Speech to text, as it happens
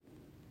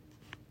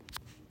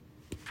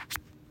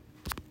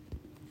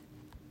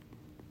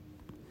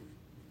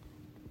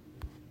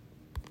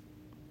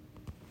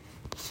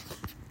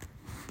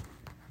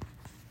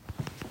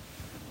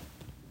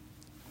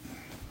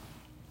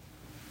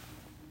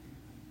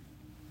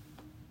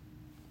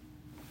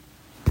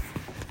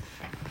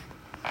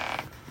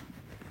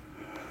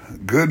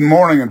Good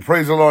morning and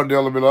praise the Lord,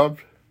 dearly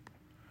beloved,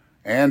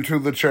 and to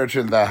the church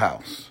in thy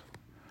house.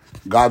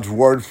 God's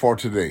word for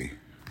today,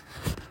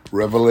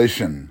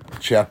 Revelation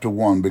chapter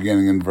 1,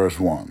 beginning in verse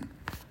 1.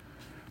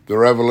 The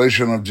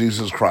revelation of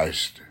Jesus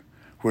Christ,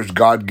 which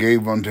God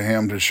gave unto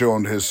him to show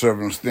unto his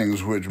servants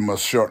things which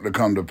must shortly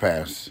come to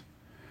pass.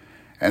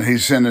 And he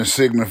sent and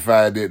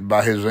signified it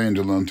by his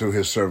angel unto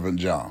his servant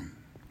John,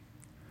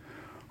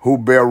 who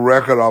bear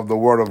record of the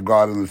word of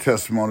God and the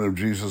testimony of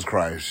Jesus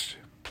Christ,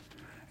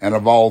 and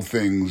of all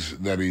things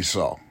that he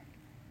saw.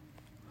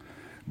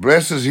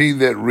 Blessed is he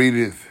that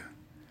readeth,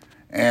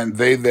 and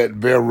they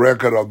that bear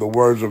record of the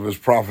words of his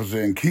prophecy,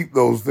 and keep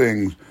those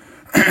things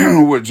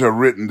which are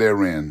written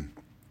therein,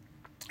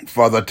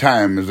 for the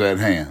time is at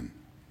hand.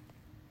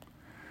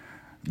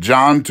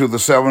 John, to the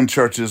 7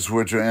 churches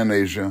which are in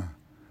Asia,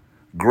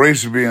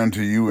 grace be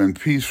unto you,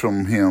 and peace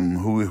from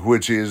him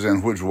which is,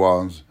 and which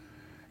was,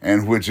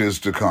 and which is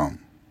to come,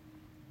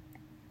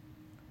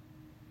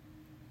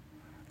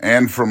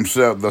 and from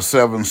the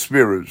 7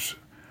 spirits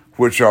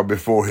which are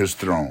before his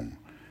throne,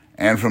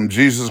 and from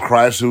Jesus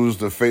Christ, who is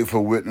the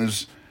faithful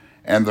witness,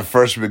 and the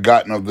first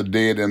begotten of the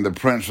dead, and the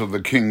prince of the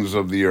kings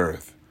of the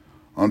earth,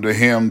 unto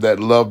him that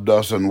loved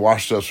us and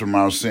washed us from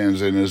our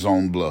sins in his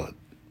own blood,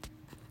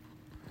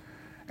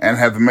 and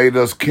hath made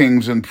us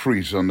kings and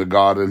priests unto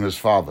God and his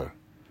Father.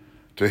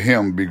 To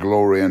him be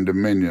glory and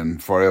dominion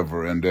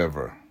forever and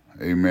ever.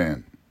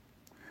 Amen.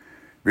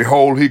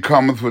 Behold, he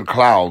cometh with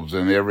clouds,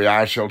 and every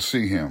eye shall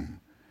see him,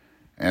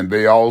 and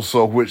they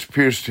also which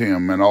pierced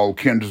him, and all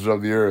kindreds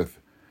of the earth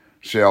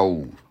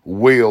shall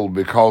wail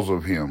because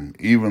of him.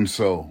 Even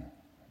so.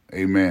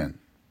 Amen.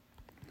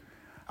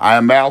 I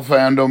am Alpha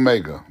and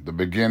Omega, the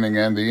beginning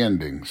and the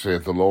ending,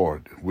 saith the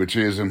Lord, which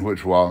is and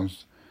which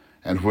was,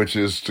 and which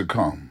is to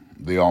come,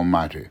 the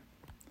Almighty.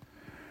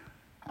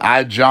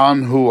 I,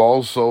 John, who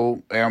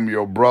also am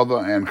your brother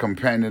and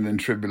companion in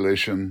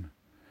tribulation,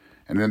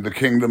 and in the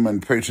kingdom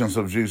and patience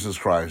of Jesus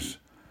Christ,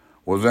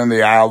 was in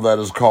the isle that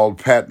is called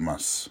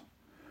Patmos,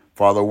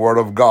 for the word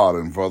of God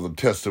and for the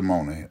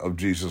testimony of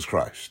Jesus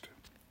Christ.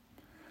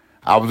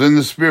 I was in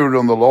the Spirit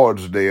on the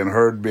Lord's day, and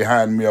heard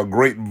behind me a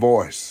great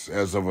voice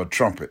as of a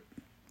trumpet,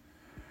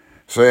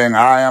 saying,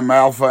 I am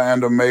Alpha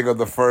and Omega,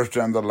 the first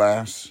and the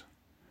last.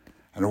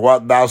 And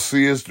what thou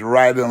seest,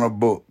 write in a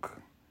book,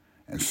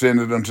 and send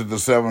it unto the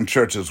 7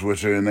 churches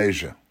which are in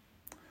Asia,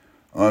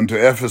 unto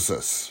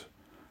Ephesus,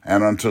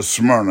 and unto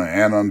Smyrna,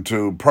 and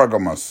unto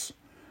Pergamos,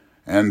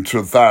 and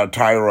to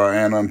Thyatira,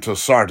 and unto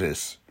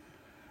Sardis,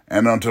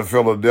 and unto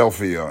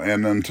Philadelphia,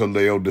 and unto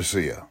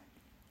Laodicea.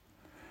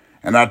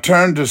 And I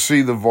turned to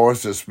see the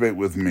voice that spake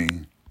with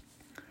me,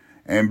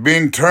 and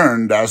being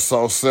turned, I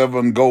saw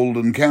 7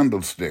 golden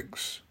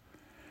candlesticks,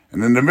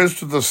 and in the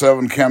midst of the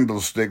 7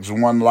 candlesticks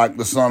one like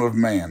the Son of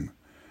Man,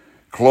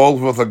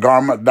 clothed with a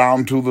garment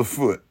down to the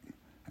foot,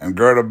 and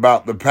girt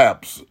about the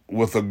paps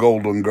with a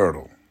golden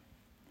girdle.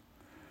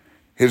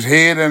 His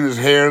head and his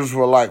hairs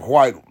were like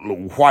white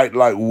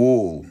like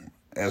wool,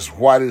 as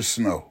white as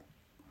snow.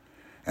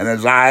 And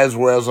his eyes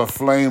were as a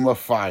flame of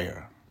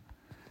fire,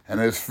 and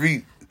his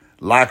feet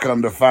like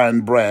unto fine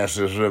brass,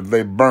 as if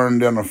they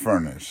burned in a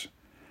furnace,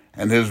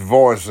 and his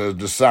voice as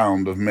the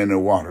sound of many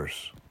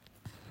waters.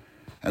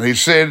 And he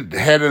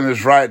had in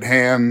his right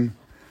hand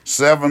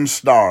 7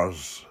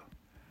 stars,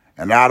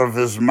 and out of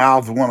his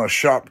mouth went a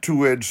sharp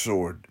 2-edged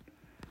sword,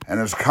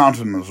 and his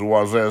countenance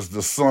was as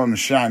the sun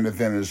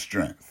shineth in his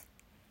strength.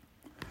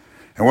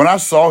 And when I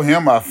saw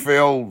him, I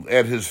fell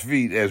at his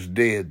feet as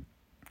dead.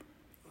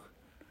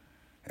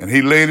 And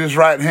he laid his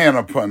right hand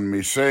upon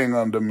me, saying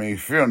unto me,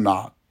 Fear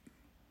not,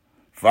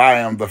 for I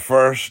am the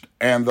first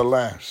and the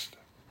last.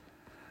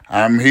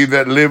 I am he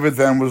that liveth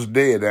and was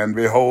dead, and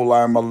behold,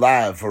 I am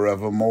alive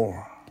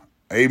forevermore.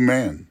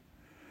 Amen.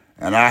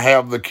 And I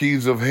have the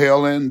keys of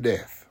hell and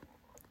death.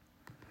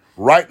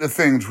 Write the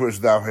things which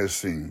thou hast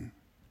seen,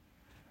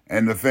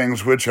 and the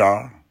things which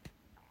are,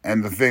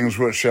 and the things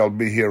which shall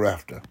be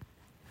hereafter.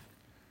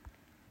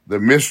 The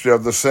mystery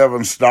of the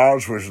 7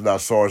 stars which thou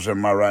sawest in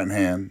my right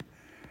hand,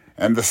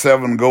 and the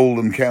 7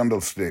 golden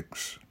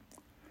candlesticks.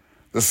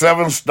 The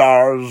 7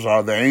 stars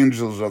are the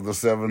angels of the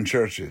 7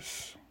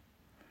 churches,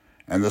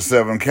 and the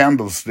 7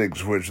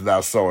 candlesticks which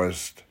thou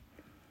sawest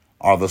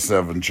are the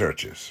 7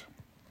 churches.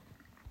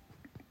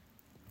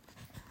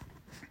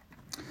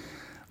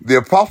 The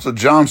Apostle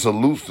John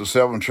salutes the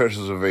 7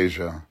 churches of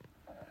Asia,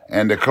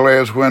 and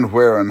declares when,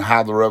 where, and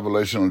how the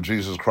revelation of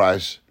Jesus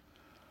Christ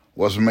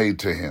was made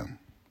to him,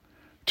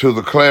 to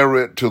declare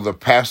it to the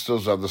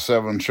pastors of the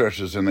 7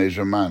 churches in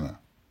Asia Minor.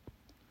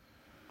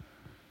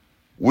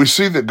 We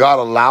see that God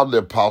allowed the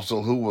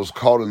apostle, who was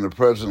caught in the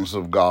presence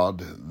of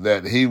God,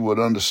 that he would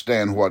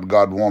understand what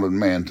God wanted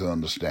man to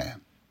understand.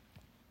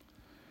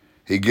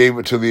 He gave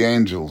it to the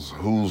angels,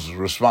 whose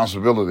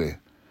responsibility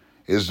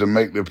is to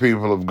make the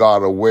people of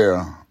God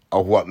aware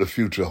of what the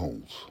future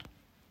holds.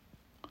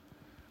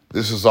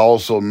 This is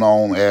also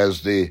known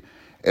as the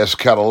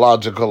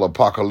eschatological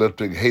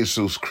apocalyptic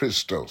Jesus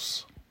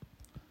Christos,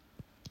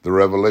 the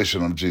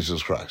revelation of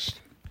Jesus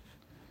Christ.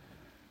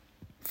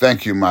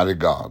 Thank you, mighty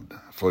God,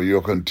 for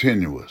your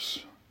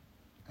continuous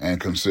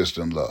and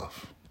consistent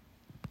love.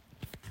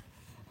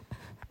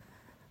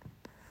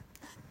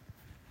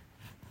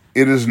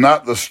 It is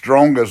not the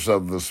strongest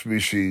of the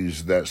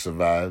species that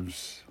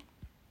survives,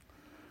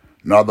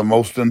 nor the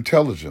most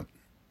intelligent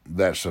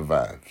that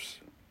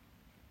survives.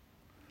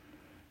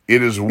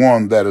 It is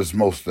one that is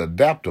most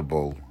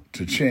adaptable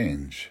to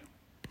change.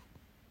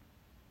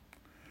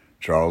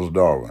 Charles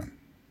Darwin.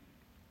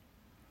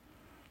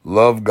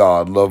 Love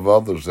God, love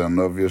others, and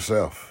love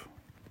yourself.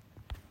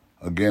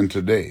 Again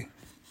today,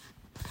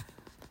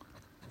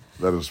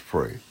 let us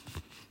pray.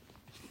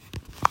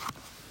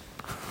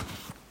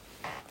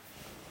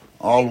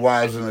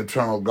 All-wise and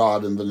eternal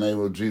God, in the name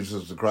of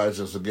Jesus the Christ,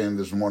 us again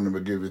this morning we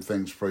give you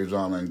thanks, praise,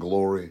 honor, and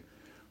glory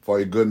for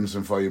your goodness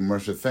and for your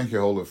mercy. Thank you,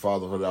 Holy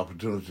Father, for the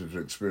opportunity to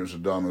experience the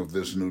dawn of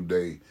this new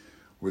day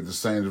with the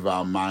saints of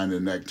our mind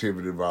and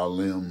activity of our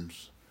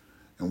limbs.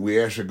 And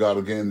we ask you, God,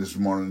 again this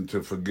morning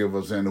to forgive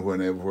us anywhere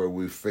and everywhere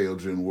we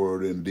failed you in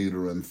word, in deed,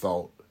 or in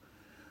thought.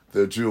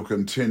 That you'll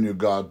continue,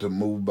 God, to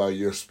move by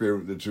your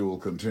Spirit, that you will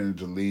continue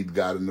to lead,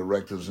 guide, and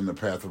direct us in the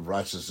path of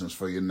righteousness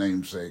for your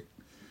name's sake.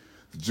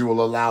 That you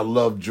will allow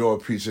love, joy,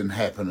 peace, and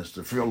happiness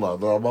to fill our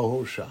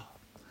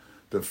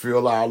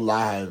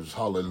lives,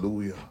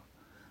 hallelujah.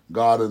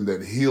 God, and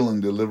that healing,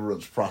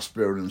 deliverance,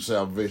 prosperity, and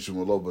salvation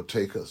will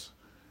overtake us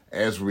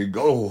as we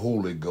go,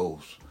 Holy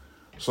Ghost.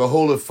 So,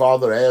 Holy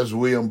Father, as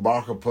we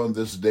embark upon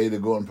this day to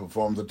go and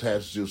perform the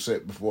tasks you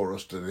set before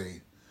us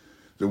today,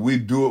 that we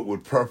do it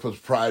with purpose,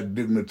 pride,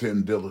 dignity,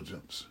 and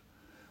diligence.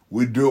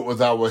 We do it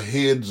with our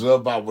heads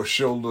up, our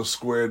shoulders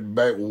squared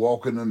back,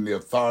 walking in the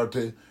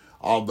authority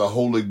of the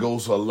Holy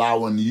Ghost,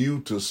 allowing you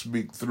to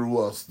speak through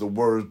us the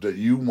words that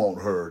you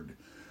want heard.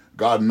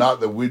 God, not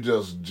that we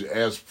just,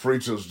 as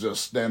preachers,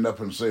 just stand up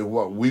and say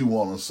what we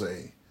want to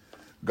say.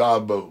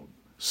 God, but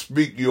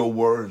speak your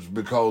words,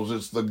 because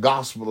it's the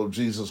gospel of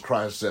Jesus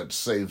Christ that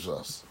saves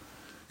us.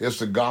 It's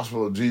the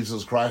gospel of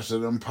Jesus Christ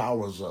that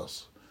empowers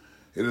us.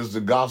 It is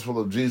the gospel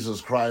of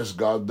Jesus Christ,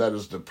 God, that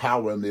is the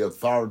power and the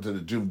authority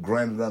that you've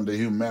granted unto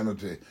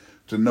humanity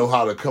to know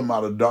how to come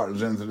out of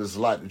darkness into this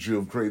light that you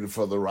have created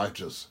for the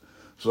righteous.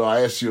 So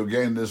I ask you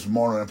again this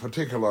morning, and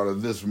particularly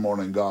this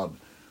morning, God,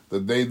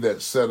 the day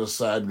that set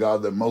aside,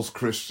 God, that most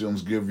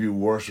Christians give you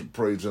worship,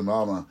 praise, and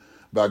honor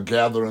by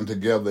gathering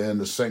together in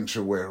the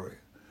sanctuary.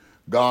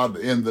 God,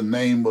 in the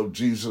name of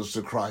Jesus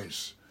the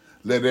Christ,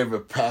 let every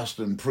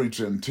pastor and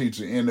preacher and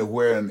teacher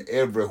anywhere and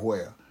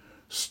everywhere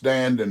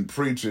stand and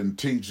preach and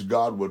teach,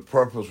 God, with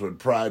purpose, with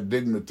pride,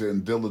 dignity,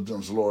 and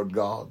diligence, Lord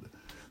God.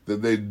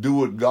 That they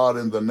do it, God,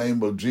 in the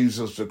name of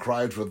Jesus the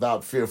Christ,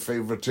 without fear,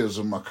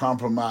 favoritism, or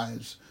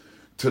compromise,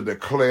 to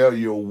declare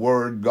your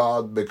word,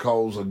 God,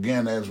 because,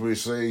 again, as we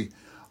say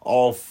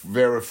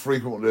very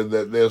frequently,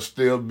 that there'll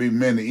still be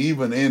many,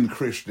 even in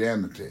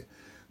Christianity,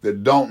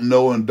 that don't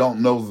know and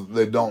don't know that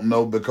they don't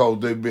know because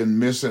they've been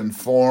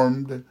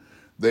misinformed.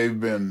 They've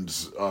been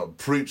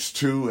preached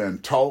to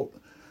and taught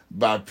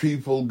by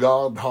people,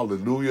 God,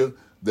 hallelujah,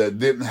 that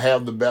didn't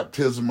have the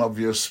baptism of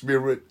your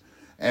Spirit.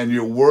 And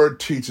your word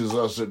teaches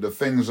us that the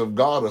things of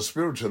God are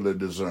spiritually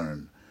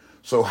discerned.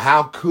 So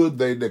how could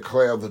they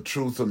declare the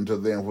truth unto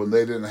them when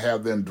they didn't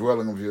have the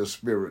indwelling of your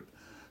Spirit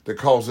to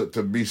cause it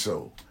to be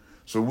so?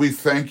 So we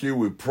thank you,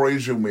 we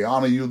praise you, and we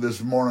honor you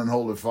this morning,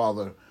 Holy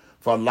Father,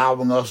 for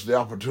allowing us the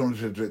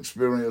opportunity to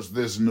experience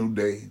this new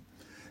day.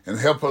 And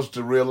help us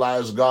to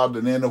realize, God,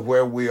 that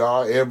anywhere we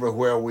are,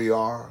 everywhere we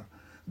are,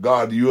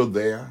 God, you're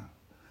there.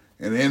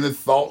 And any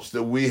thoughts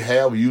that we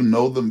have, you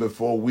know them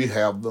before we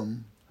have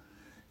them.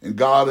 And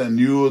God, and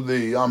you're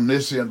the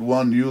omniscient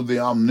one, you're the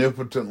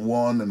omnipotent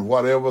one, and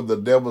whatever the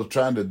devil's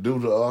trying to do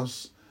to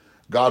us,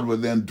 God,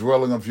 with the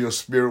indwelling of your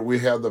Spirit, we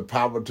have the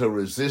power to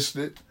resist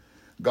it.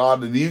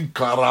 God, that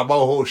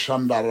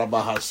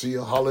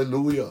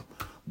hallelujah.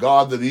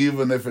 God, that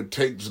even if it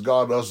takes,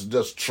 God, us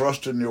just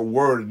trusting your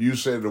word, you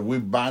said if we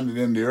bind it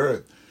in the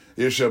earth,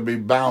 it shall be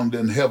bound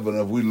in heaven.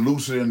 If we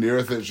loose it in the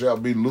earth, it shall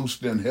be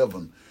loosed in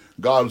heaven.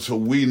 God, so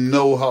we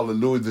know,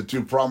 hallelujah, that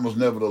you promised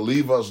never to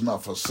leave us,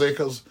 not forsake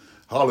us.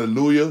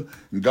 Hallelujah.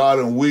 God,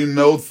 and we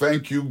know,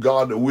 thank you,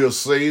 God, that we're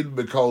saved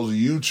because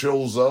you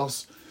chose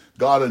us.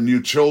 God, and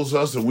you chose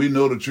us, and we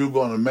know that you're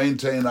going to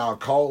maintain our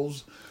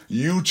cause.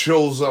 You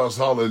chose us,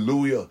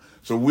 hallelujah.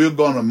 So we're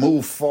going to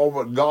move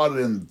forward, God,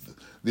 in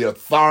the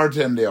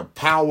authority and their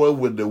power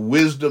with the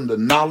wisdom, the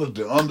knowledge,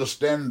 the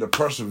understanding, the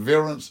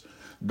perseverance,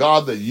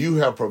 God, that you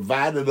have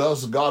provided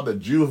us, God,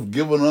 that you have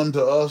given unto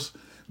us,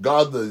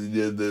 God, that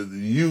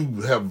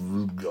you have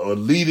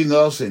leading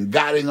us and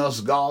guiding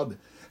us, God.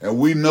 And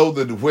we know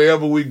that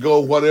wherever we go,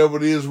 whatever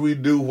it is we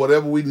do,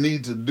 whatever we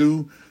need to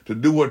do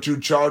what you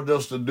charged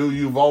us to do,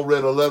 you've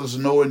already let us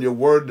know in your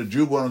word that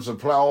you're going to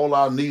supply all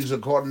our needs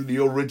according to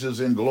your riches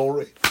in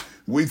glory.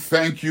 We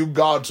thank you,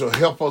 God, to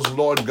help us,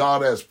 Lord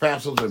God, as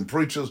pastors and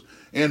preachers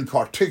in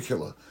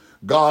particular,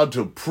 God,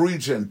 to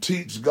preach and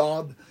teach,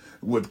 God,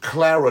 with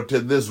clarity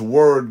this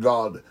word,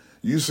 God.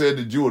 You said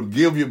that you would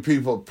give your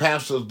people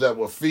pastors that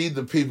will feed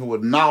the people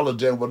with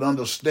knowledge and with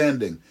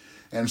understanding.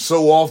 And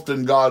so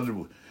often,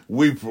 God,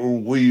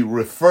 we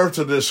refer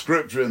to this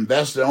scripture, and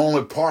that's the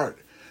only part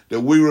that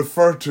we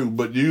refer to.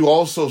 But you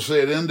also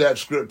said in that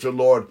scripture,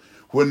 Lord,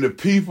 when the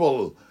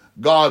people,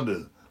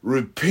 God,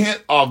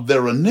 repent of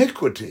their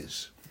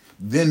iniquities,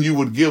 then you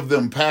would give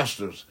them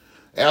pastors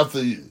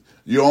after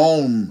your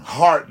own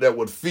heart that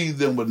would feed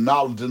them with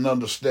knowledge and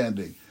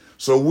understanding.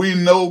 So we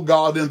know,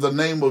 God, in the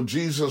name of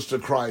Jesus the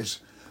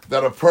Christ,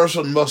 that a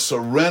person must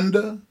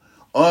surrender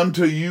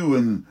unto you,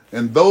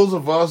 and those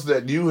of us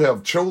that you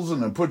have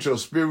chosen and put your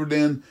spirit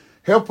in,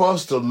 help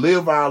us to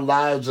live our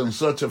lives in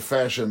such a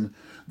fashion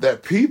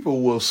that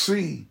people will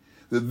see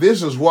that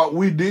this is what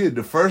we did.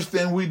 The first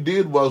thing we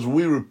did was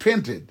we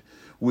repented.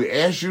 We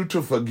asked you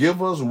to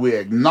forgive us. We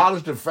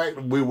acknowledged the fact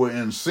that we were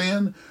in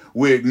sin.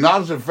 We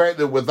acknowledged the fact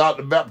that without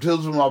the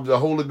baptism of the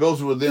Holy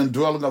Ghost within the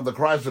indwelling of the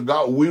Christ of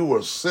God, we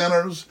were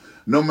sinners.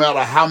 No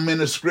matter how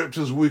many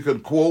scriptures we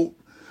could quote,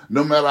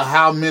 no matter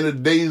how many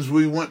days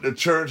we went to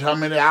church, how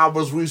many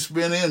hours we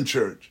spent in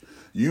church,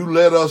 you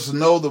let us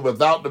know that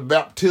without the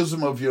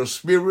baptism of your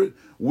Spirit,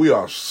 we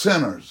are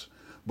sinners.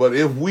 But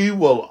if we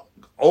will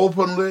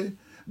openly,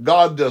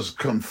 God, just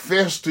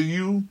confess to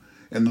you,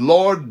 and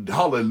Lord,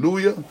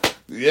 hallelujah,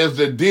 as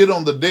they did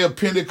on the day of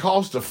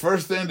Pentecost, the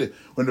first thing that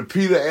when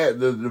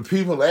the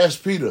people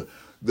asked Peter,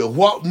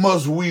 what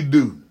must we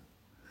do?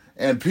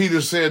 And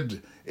Peter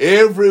said,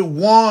 every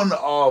one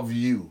of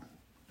you,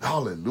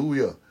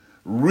 hallelujah,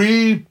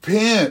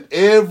 repent,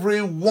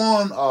 every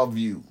one of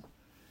you,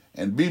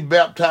 and be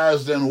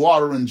baptized in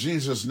water in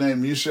Jesus'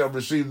 name. You shall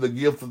receive the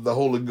gift of the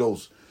Holy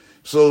Ghost.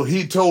 So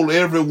he told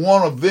every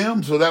one of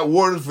them, so that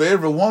word is for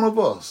every one of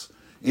us,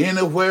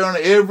 anywhere and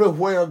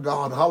everywhere,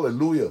 God,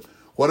 hallelujah.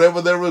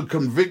 Whatever their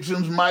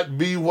convictions might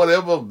be,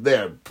 whatever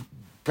their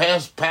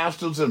past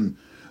pastors and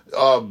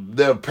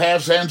their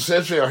past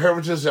ancestry or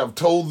heritage have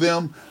told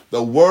them,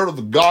 the word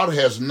of God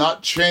has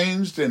not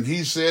changed. And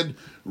he said,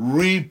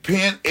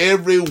 repent,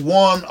 every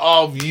one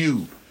of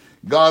you.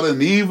 God,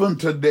 and even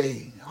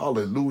today,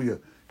 hallelujah,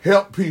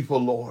 help people,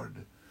 Lord.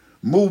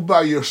 Move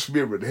by your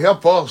Spirit.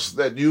 Help us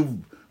that you've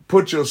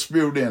put your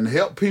Spirit in.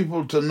 Help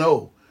people to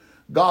know,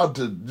 God,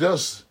 to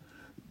just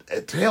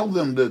tell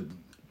them that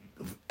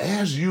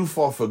ask you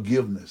for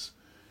forgiveness.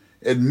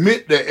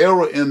 Admit the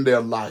error in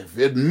their life.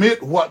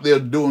 Admit what they're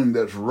doing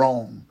that's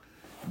wrong.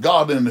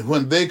 God, and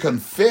when they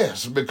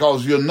confess,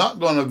 because you're not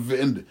going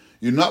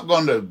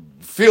to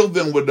fill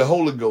them with the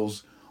Holy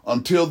Ghost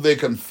until they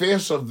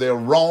confess of their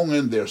wrong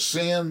and their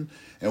sin,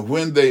 and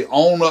when they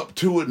own up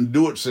to it and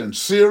do it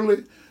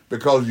sincerely,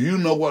 because you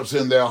know what's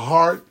in their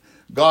heart,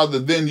 God,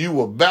 that then you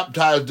will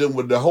baptize them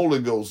with the Holy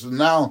Ghost. And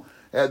now,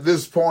 at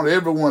this point,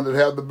 everyone that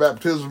have the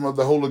baptism of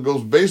the Holy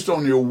Ghost, based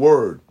on your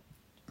word,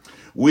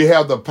 we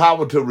have the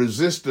power to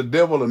resist the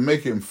devil and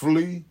make him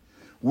flee.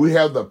 We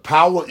have the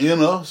power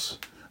in us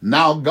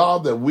now,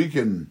 God, that we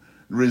can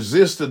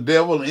resist the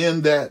devil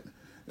in that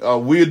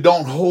we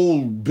don't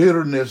hold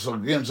bitterness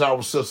against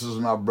our sisters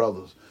and our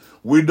brothers.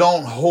 We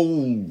don't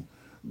hold,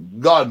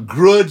 God,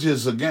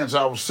 grudges against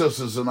our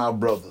sisters and our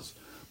brothers.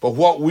 But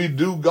what we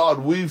do, God,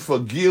 we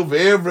forgive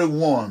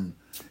everyone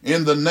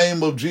in the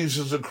name of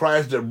Jesus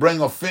Christ that bring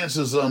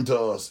offenses unto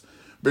us,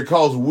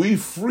 because we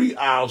free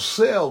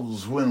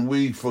ourselves when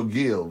we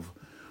forgive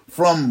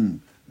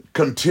from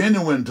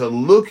continuing to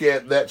look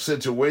at that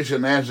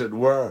situation as it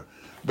were,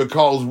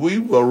 because we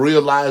will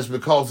realize,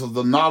 because of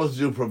the knowledge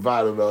you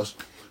provided us,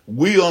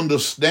 we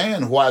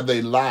understand why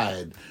they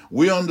lied.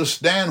 We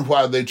understand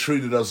why they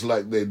treated us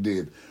like they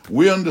did.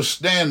 We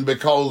understand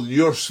because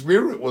your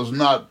Spirit was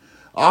not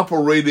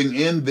operating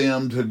in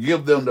them to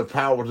give them the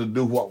power to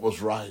do what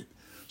was right.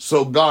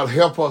 So God,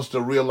 help us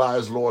to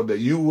realize, Lord, that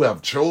you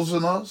have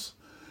chosen us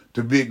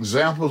to be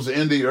examples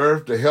in the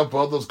earth, to help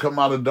others come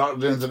out of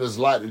darkness into this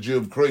light that you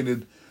have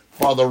created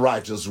for the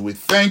righteous. We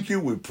thank you,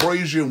 we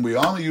praise you, and we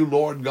honor you,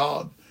 Lord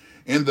God,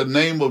 in the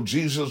name of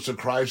Jesus the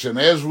Christ. And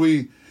as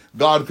we,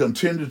 God,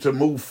 continue to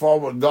move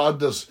forward, God,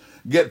 just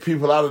get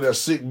people out of their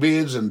sick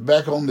beds and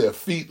back on their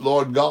feet,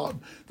 Lord God,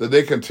 that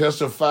they can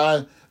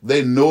testify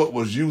they know it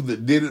was you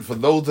that did it. For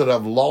those that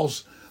have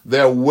lost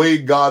their way,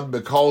 God,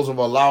 because of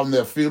allowing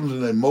their feelings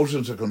and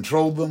emotions to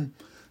control them,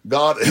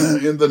 God,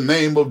 in the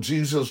name of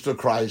Jesus the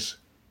Christ,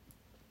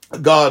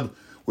 God,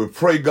 we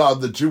pray,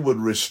 God, that you would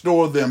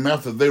restore them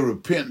after they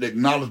repent and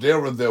acknowledge the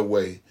error of their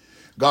way.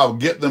 God,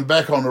 get them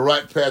back on the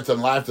right path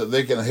in life, that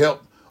they can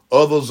help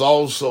others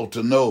also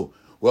to know,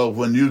 well,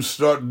 when you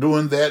start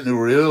doing that and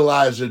you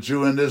realize that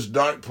you're in this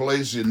dark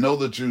place, you know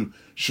that you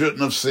shouldn't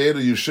have said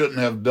or you shouldn't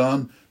have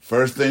done,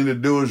 first thing to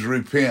do is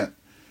repent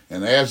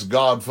and ask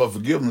God for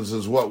forgiveness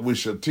is what we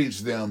should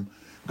teach them,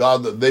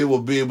 God, that they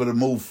will be able to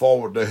move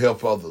forward to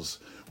help others.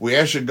 We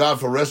ask you,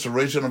 God, for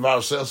restoration of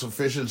our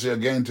self-sufficiency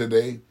again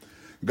today,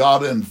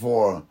 God, and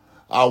for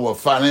our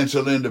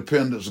financial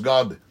independence,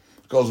 God,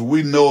 because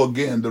we know,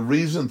 again, the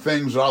reason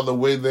things are the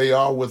way they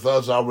are with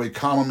us, our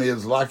economy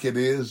is like it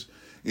is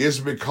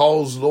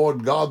because,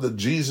 Lord God, that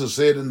Jesus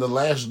said in the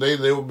last day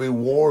there will be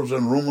wars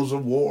and rumors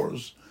of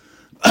wars.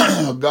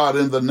 God,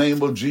 in the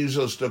name of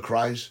Jesus the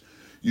Christ,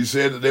 You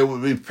said that there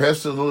would be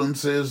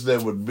pestilences,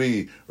 there would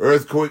be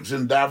earthquakes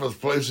in diverse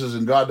places,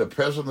 and God, the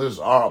pestilences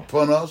are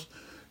upon us.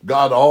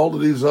 God, all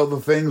of these other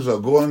things are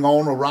going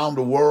on around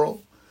the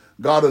world.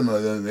 God,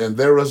 and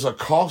there is a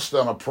cost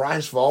and a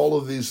price for all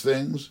of these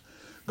things.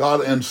 God,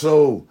 and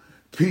so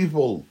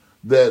people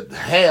that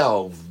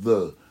have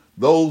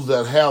those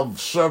that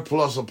have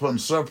surplus upon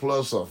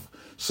surplus of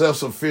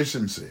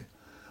self-sufficiency,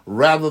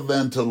 rather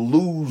than to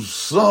lose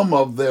some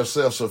of their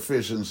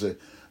self-sufficiency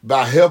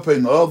by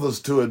helping others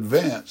to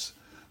advance,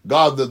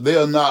 God, that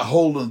they're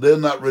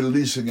not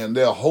releasing, and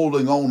they're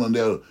holding on, and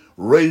they're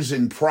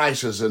raising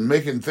prices and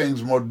making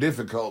things more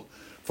difficult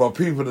for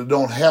people that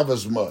don't have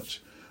as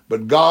much.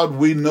 But God,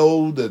 we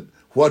know that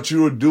what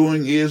you're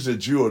doing is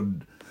that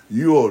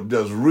you're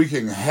just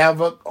wreaking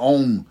havoc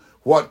on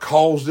what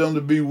caused them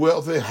to be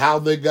wealthy, how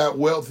they got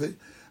wealthy,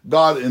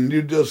 God, and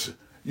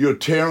you're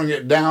tearing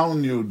it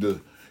down,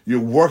 you're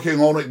working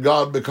on it,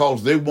 God,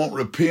 because they won't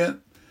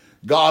repent.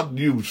 God,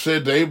 you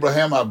said to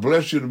Abraham, I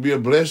bless you to be a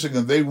blessing,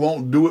 and they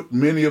won't do it,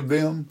 many of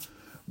them.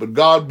 But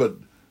God,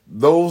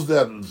 those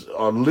that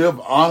live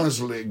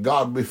honestly,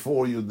 God,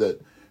 before you,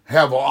 that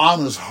have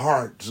honest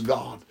hearts,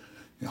 God,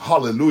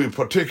 hallelujah,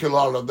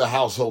 particularly of the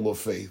household of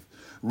faith,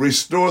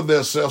 restore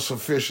their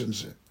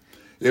self-sufficiency.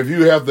 If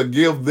you have to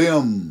give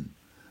them,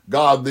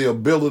 God, the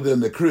ability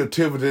and the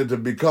creativity to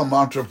become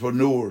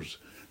entrepreneurs,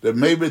 that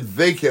maybe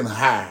they can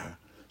hire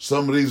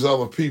some of these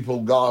other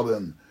people, God,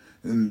 and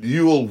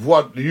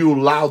what you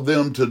allow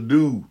them to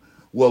do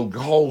will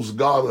cause,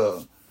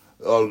 God,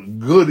 a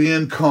good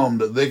income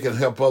that they can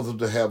help others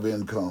to have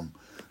income.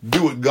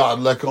 Do it, God,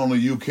 like only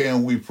you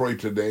can, we pray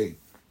today.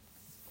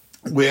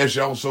 We ask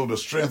you also to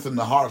strengthen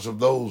the hearts of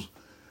those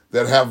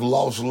that have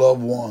lost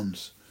loved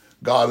ones,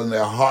 God, and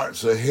their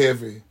hearts are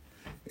heavy,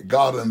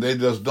 God, and they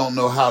just don't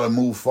know how to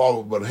move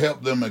forward, but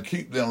help them and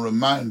keep them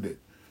reminded,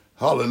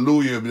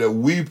 hallelujah, that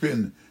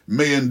weeping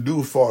may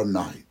endure for a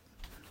night,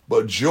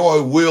 but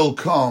joy will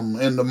come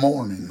in the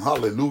morning,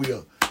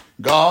 hallelujah.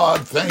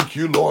 God, thank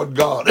you, Lord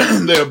God.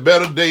 There are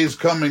better days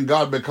coming,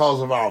 God,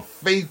 because of our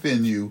faith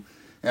in you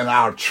and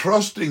our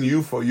trusting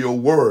you for your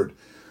word.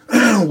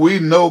 We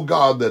know,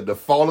 God, that the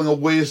falling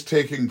away is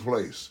taking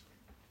place.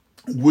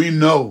 We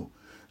know,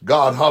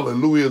 God,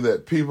 hallelujah,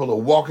 that people are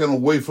walking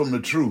away from the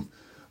truth.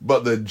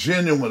 But the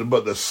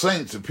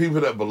saints, the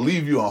people that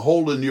believe you and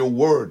hold in your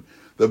word,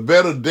 the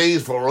better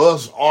days for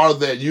us are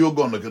that you're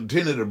going to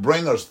continue to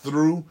bring us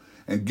through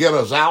and get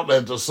us out.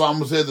 As the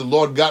psalmist said, the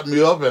Lord got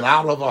me up and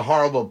out of a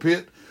horrible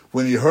pit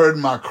when he heard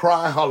my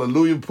cry,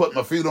 hallelujah, put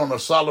my feet on a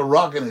solid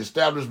rock and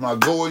established my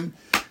going.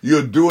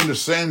 You're doing the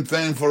same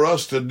thing for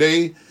us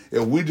today.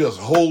 If we just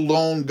hold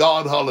on,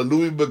 God,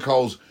 hallelujah,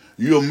 because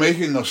you're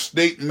making a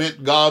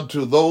statement, God,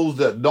 to those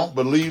that don't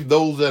believe,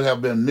 those that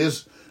have been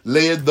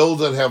misled, those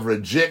that have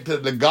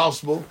rejected the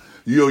gospel.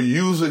 You're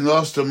using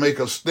us to make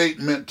a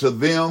statement to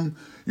them.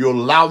 You're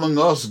allowing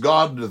us,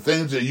 God, the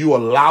things that you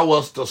allow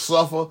us to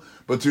suffer,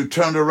 but you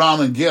turn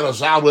around and get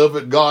us out of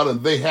it, God,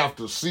 and they have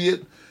to see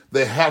it.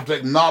 They have to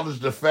acknowledge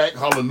the fact,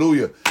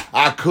 hallelujah,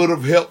 I could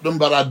have helped them,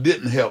 but I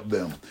didn't help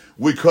them.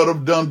 We could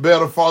have done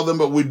better for them,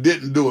 but we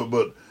didn't do it.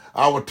 But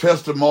our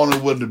testimony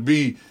would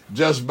be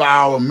just by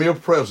our mere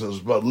presence.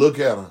 But look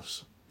at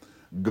us,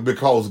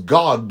 because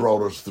God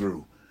brought us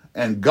through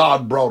and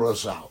God brought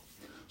us out.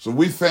 So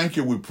we thank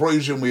you, we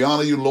praise you, and we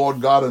honor you,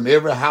 Lord God, in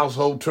every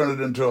household. Turn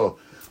it into a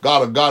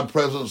God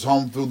presence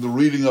home through the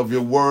reading of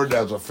your word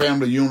as a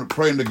family unit,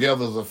 praying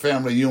together as a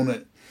family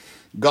unit.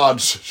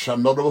 God,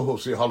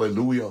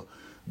 hallelujah.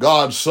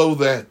 God, so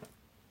that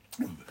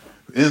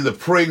in the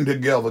praying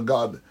together,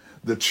 God,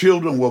 the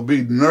children will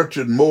be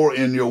nurtured more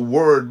in your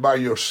word by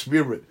your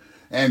spirit,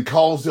 and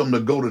cause them to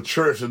go to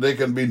church so they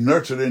can be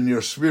nurtured in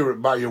your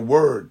spirit by your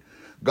word,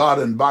 God,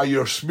 and by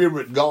your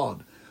spirit,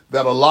 God,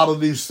 that a lot of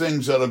these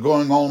things that are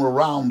going on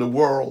around the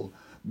world,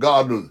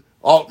 God,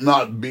 ought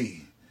not be.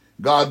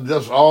 God,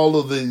 just all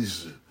of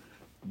these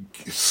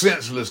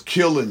senseless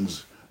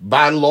killings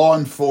by law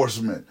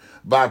enforcement,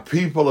 by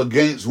people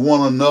against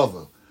one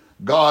another.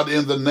 God,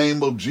 in the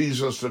name of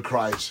Jesus the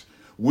Christ,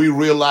 we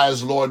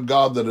realize, Lord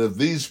God, that if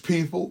these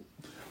people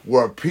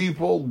were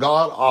people,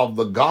 God, of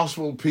the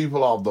gospel,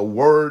 people of the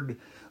word,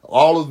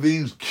 all of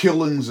these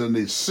killings and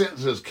these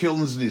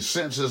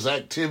senseless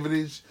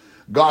activities,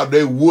 God,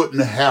 they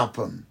wouldn't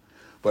happen.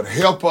 But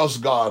help us,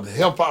 God,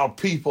 help our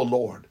people,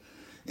 Lord,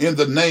 in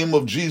the name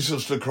of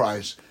Jesus the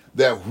Christ,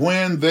 that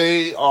when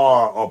they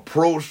are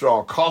approached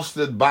or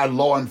accosted by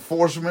law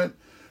enforcement,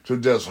 to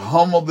just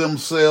humble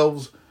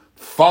themselves,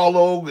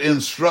 follow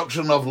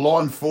instruction of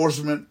law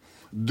enforcement,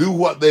 do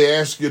what they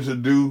ask you to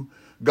do,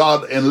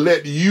 God, and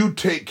let you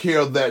take care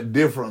of that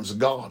difference,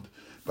 God.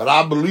 But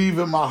I believe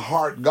in my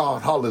heart,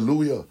 God,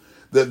 hallelujah,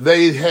 that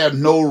they had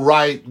no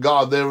right,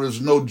 God. There is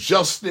no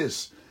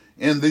justice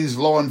in these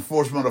law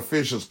enforcement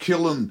officials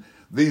killing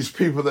these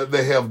people that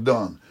they have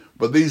done.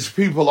 But these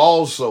people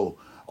also,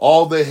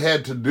 all they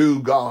had to do,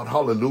 God,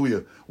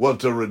 hallelujah, was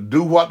to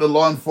do what the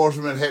law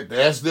enforcement had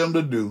asked them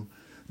to do.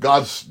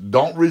 God,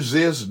 don't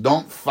resist,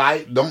 don't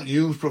fight, don't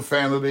use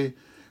profanity,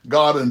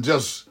 God, and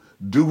just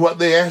Do what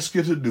they ask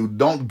you to do.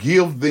 Don't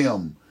give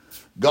them,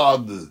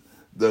 God,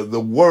 the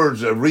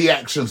words, the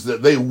reactions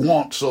that they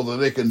want so that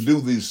they can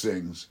do these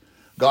things.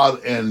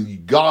 God,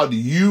 and God,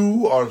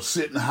 you are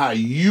sitting high.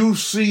 You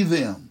see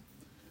them.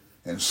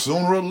 And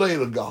sooner or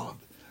later, God,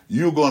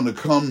 you're going to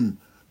come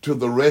to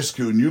the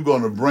rescue and you're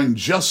going to bring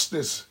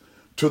justice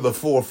to the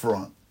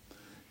forefront.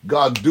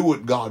 God, do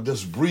it, God.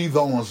 Just breathe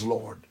on us,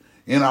 Lord,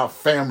 in our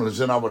families,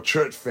 in our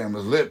church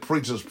families. Let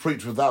preachers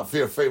preach without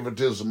fear,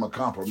 favoritism, or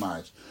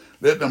compromise.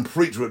 Let them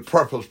preach with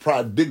purpose,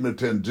 pride,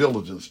 dignity, and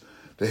diligence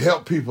to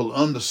help people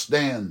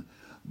understand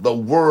the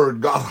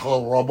word, God,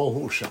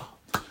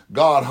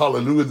 God,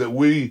 hallelujah,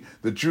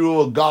 that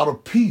you're a God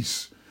of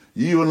peace.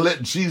 You even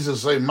let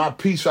Jesus say, my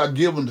peace I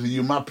give unto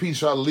you, my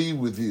peace I leave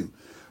with you.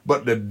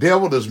 But the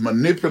devil is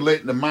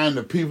manipulating the mind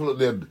of people.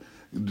 They're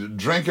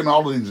drinking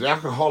all of these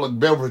alcoholic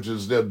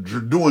beverages. They're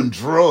doing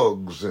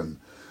drugs and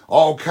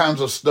all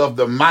kinds of stuff.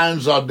 Their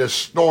minds are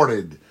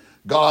distorted.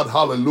 God,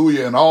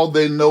 hallelujah. And all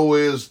they know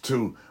is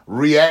to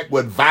react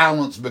with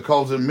violence,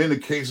 because in many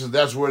cases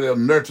that's where they're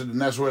nurtured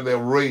and that's where they're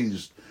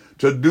raised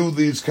to do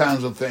these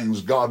kinds of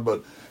things, God.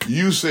 But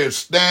you said,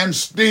 stand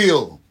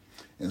still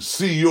and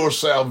see your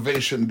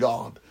salvation,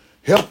 God.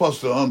 Help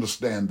us to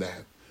understand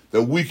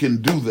that we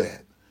can do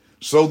that,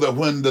 so that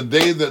when the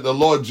day that the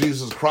Lord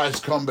Jesus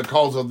Christ comes,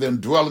 because of the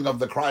indwelling of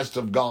the Christ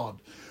of God,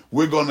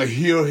 we're going to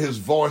hear his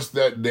voice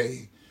that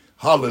day.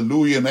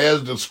 Hallelujah. And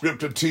as the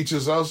scripture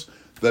teaches us,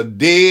 the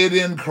dead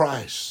in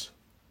Christ,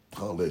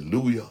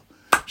 hallelujah,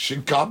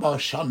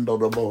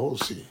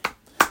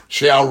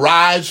 shall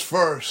rise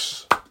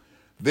first.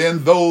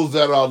 Then those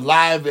that are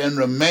alive and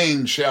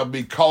remain shall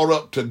be caught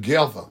up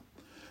together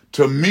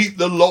to meet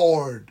the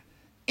Lord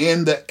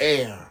in the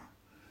air,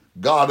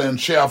 God, and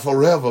shall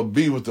forever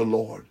be with the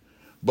Lord.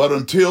 But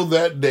until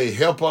that day,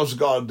 help us,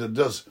 God, to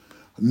just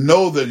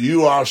know that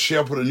you are our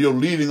shepherd and you're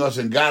leading us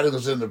and guiding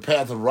us in the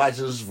path of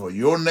righteousness for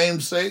your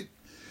name's sake,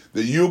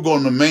 that you're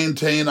going to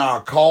maintain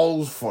our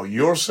cause for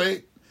your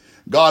sake,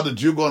 God,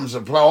 that you're going to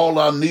supply all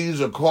our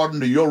needs according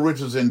to your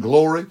riches and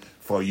glory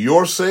for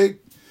your sake,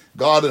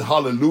 God, and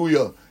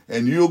hallelujah,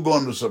 and you're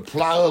going to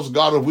supply us,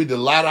 God, if we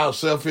delight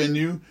ourselves in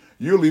you,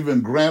 you'll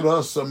even grant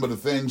us some of the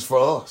things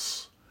for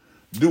us.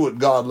 Do it,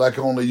 God, like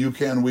only you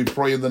can. We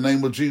pray in the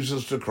name of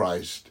Jesus the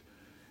Christ.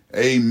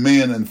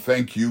 Amen, and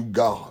thank you,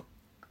 God.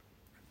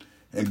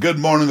 And good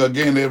morning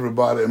again,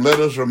 everybody. And let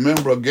us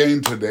remember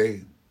again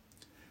today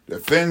that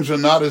things are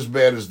not as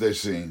bad as they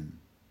seem.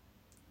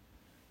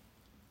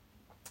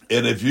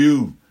 And if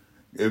you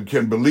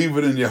can believe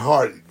it in your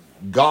heart,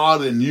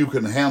 God and you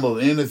can handle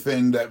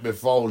anything that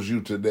befalls you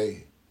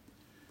today.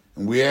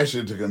 And we ask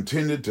you to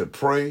continue to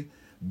pray,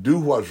 do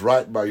what's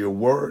right by your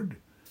word.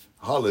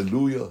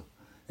 Hallelujah.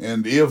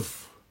 And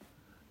if,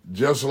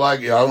 just like,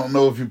 I don't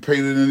know if you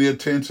paid it any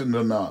attention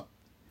or not,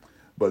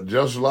 but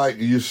just like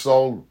you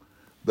saw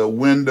the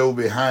window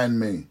behind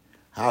me,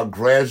 how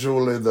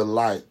gradually the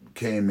light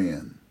came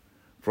in,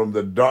 from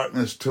the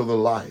darkness to the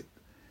light.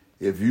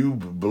 If you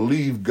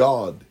believe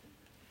God,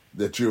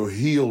 that you're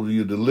healed,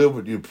 you're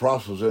delivered, you're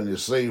prosperous, and you're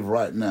saved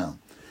right now,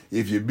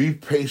 if you be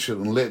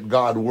patient and let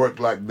God work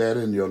like that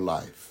in your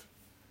life,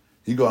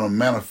 he's going to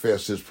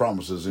manifest his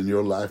promises in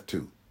your life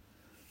too.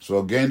 So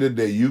again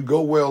today, you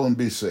go well and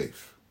be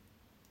safe.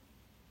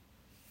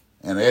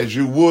 And as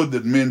you would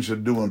that men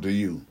should do unto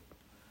you,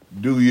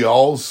 do ye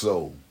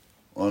also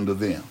unto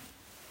them.